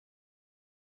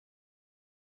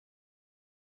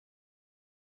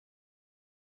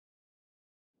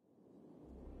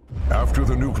After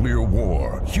the nuclear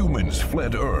war, humans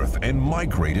fled Earth and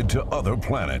migrated to other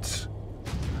planets.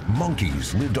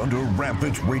 Monkeys lived under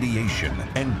rampant radiation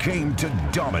and came to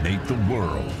dominate the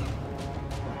world.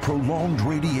 Prolonged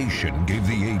radiation gave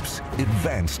the apes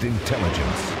advanced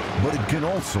intelligence, but it can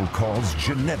also cause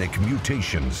genetic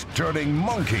mutations, turning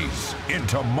monkeys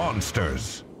into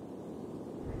monsters.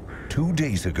 2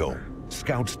 days ago,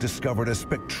 scouts discovered a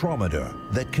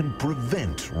spectrometer that can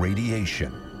prevent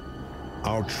radiation.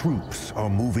 Our troops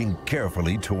are moving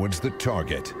carefully towards the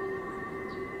target.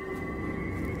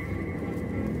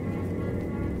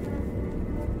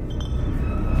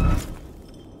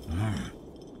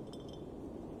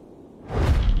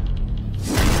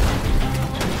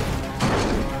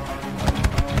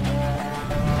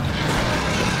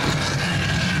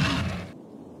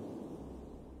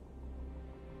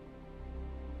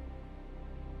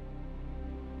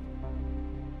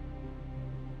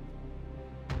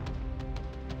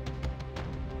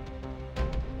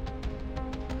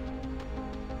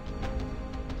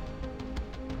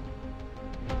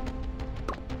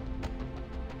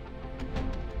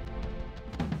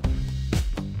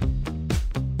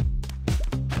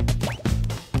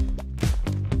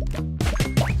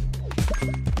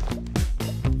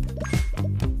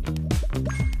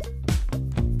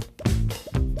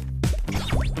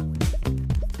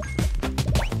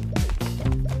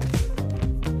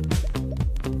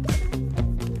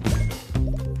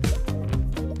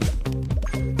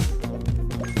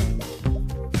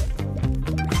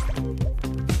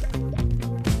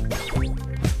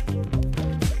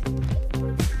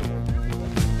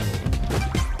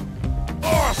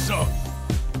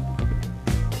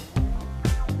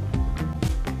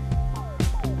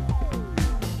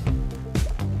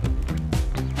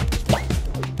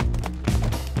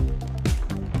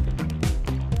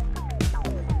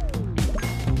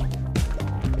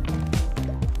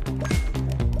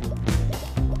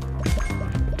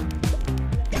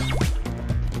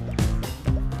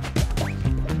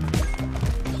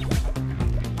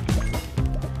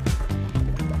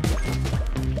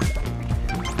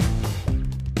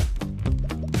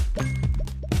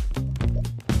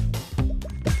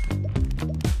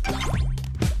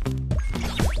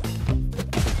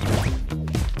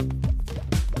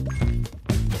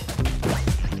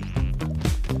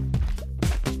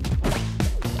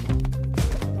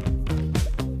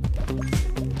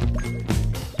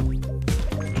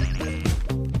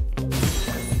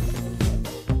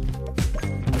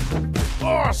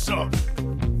 Awesome!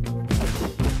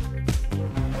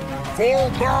 Fall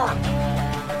back!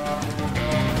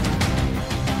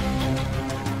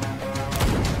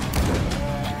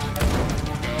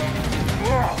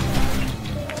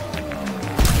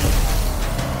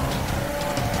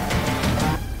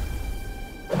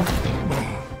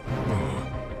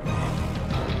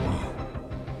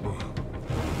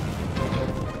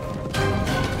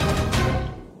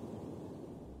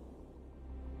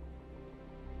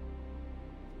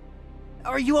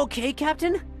 Are you okay,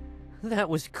 Captain? That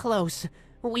was close.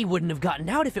 We wouldn't have gotten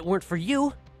out if it weren't for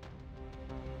you.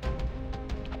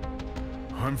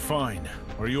 I'm fine.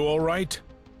 Are you all right?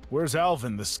 Where's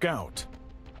Alvin, the scout?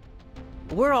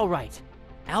 We're all right.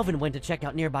 Alvin went to check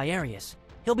out nearby areas.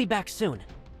 He'll be back soon.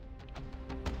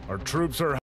 Our troops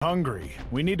are hungry.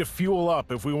 We need to fuel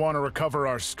up if we want to recover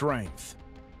our strength.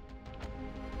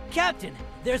 Captain,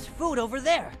 there's food over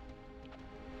there.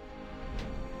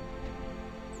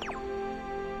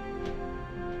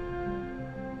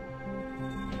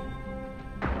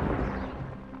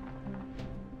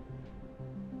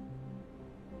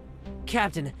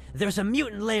 Captain, there's a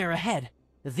mutant lair ahead.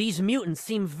 These mutants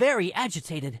seem very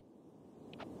agitated.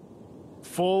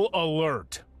 Full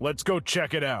alert. Let's go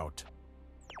check it out.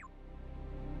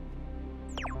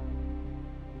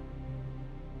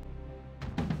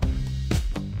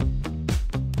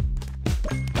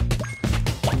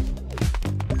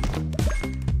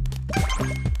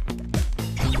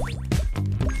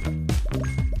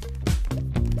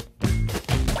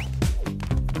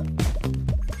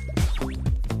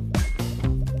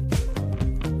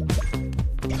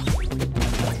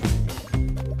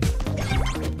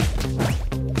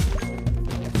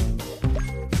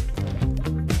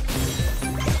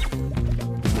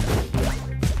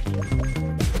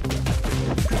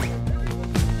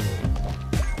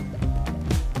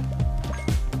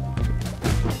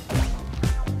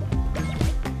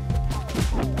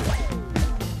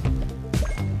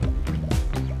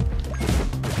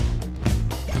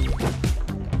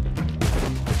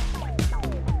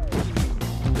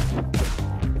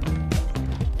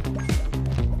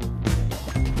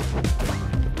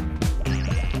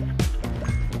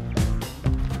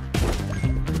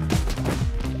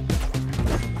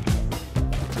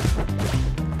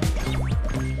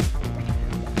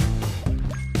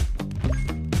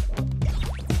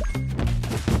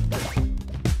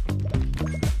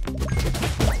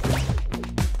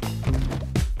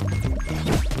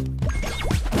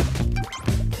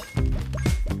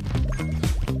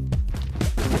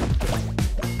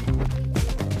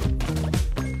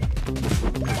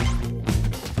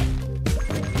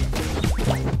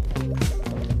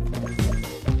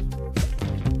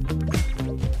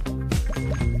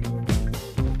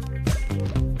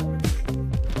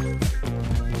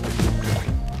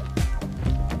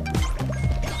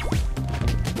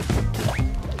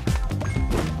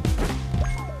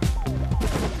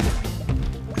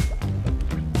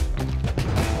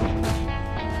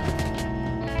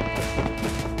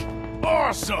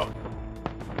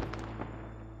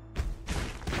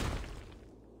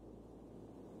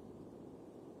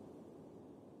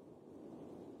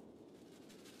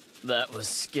 That was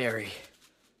scary.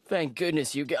 Thank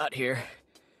goodness you got here.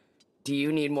 Do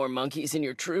you need more monkeys in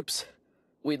your troops?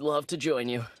 We'd love to join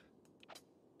you.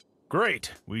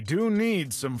 Great. We do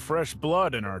need some fresh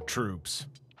blood in our troops.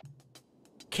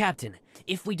 Captain,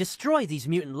 if we destroy these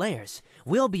mutant lairs,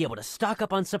 we'll be able to stock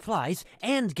up on supplies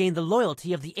and gain the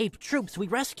loyalty of the ape troops we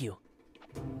rescue.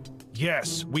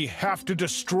 Yes, we have to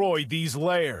destroy these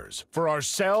lairs, for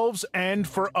ourselves and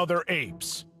for other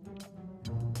apes.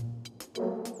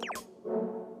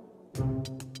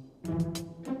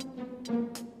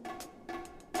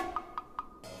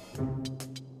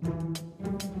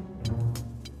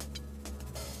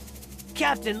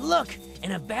 Captain, look!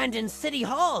 An abandoned city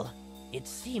hall! It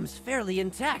seems fairly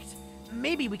intact.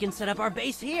 Maybe we can set up our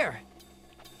base here.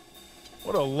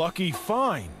 What a lucky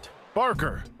find.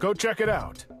 Barker, go check it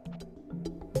out.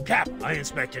 Cap, I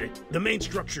inspected it. The main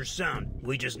structure's sound.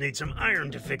 We just need some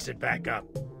iron to fix it back up.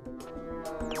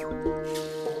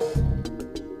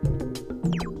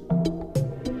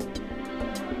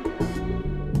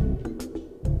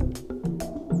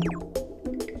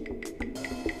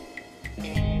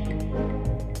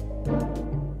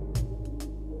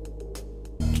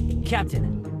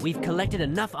 Captain, we've collected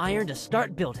enough iron to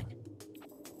start building.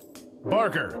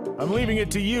 Barker, I'm leaving it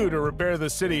to you to repair the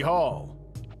city hall.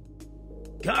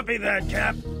 Copy that,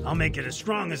 Cap. I'll make it as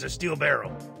strong as a steel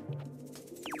barrel.